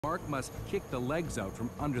Mark must kick the legs out from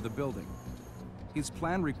under the building. His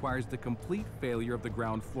plan requires the complete failure of the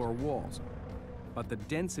ground floor walls, but the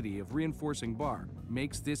density of reinforcing bar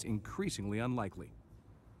makes this increasingly unlikely.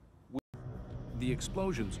 The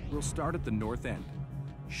explosions will start at the north end,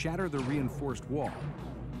 shatter the reinforced wall,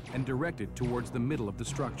 and direct it towards the middle of the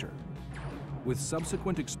structure. With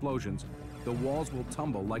subsequent explosions, the walls will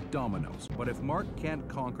tumble like dominoes. But if Mark can't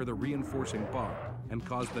conquer the reinforcing bar and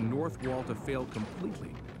cause the north wall to fail completely,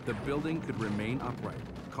 the building could remain upright,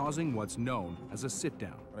 causing what's known as a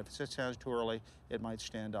sit-down. If it sits down too early, it might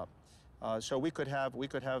stand up. So we could have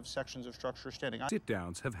sections of structure standing.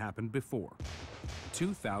 Sit-downs have happened before.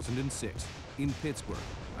 2006, in Pittsburgh,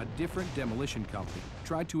 a different demolition company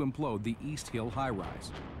tried to implode the East Hill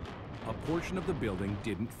high-rise. A portion of the building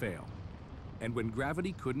didn't fail. And when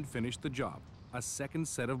gravity couldn't finish the job, a second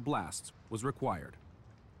set of blasts was required.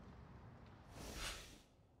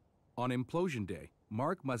 On implosion day,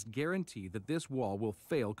 Mark must guarantee that this wall will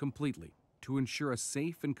fail completely to ensure a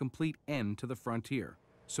safe and complete end to the frontier.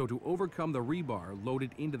 So to overcome the rebar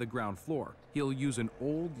loaded into the ground floor, he'll use an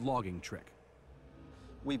old logging trick.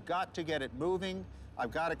 We've got to get it moving.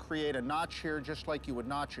 I've got to create a notch here just like you would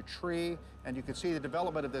notch a tree. And you can see the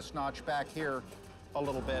development of this notch back here a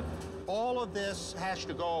little bit. All of this has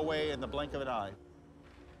to go away in the blink of an eye.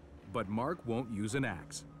 But Mark won't use an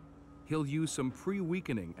axe. He'll use some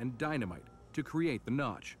pre-weakening and dynamite to create the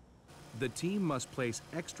notch. The team must place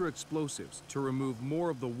extra explosives to remove more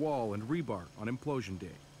of the wall and rebar on implosion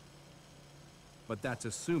day. But that's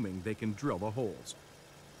assuming they can drill the holes.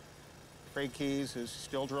 Craig Keyes is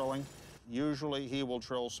still drilling. Usually he will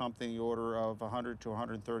drill something the order of 100 to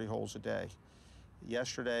 130 holes a day.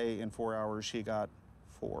 Yesterday, in 4 hours, he got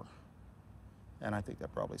 4. And I think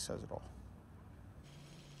that probably says it all.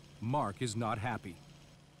 Mark is not happy.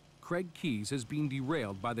 Craig Keyes has been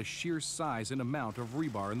derailed by the sheer size and amount of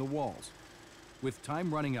rebar in the walls. With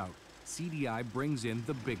time running out, CDI brings in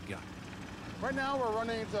the big gun. Right now, we're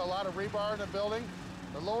running into a lot of rebar in the building.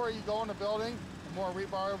 The lower you go in the building, the more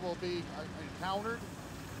rebar will be encountered.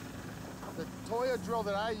 The Toya drill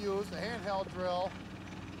that I use, the handheld drill,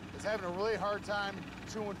 is having a really hard time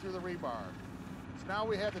chewing through the rebar. So now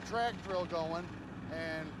we have the track drill going,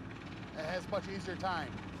 and it has much easier time.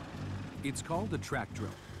 It's called the track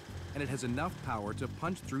drill, and it has enough power to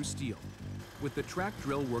punch through steel, with the track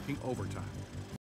drill working overtime.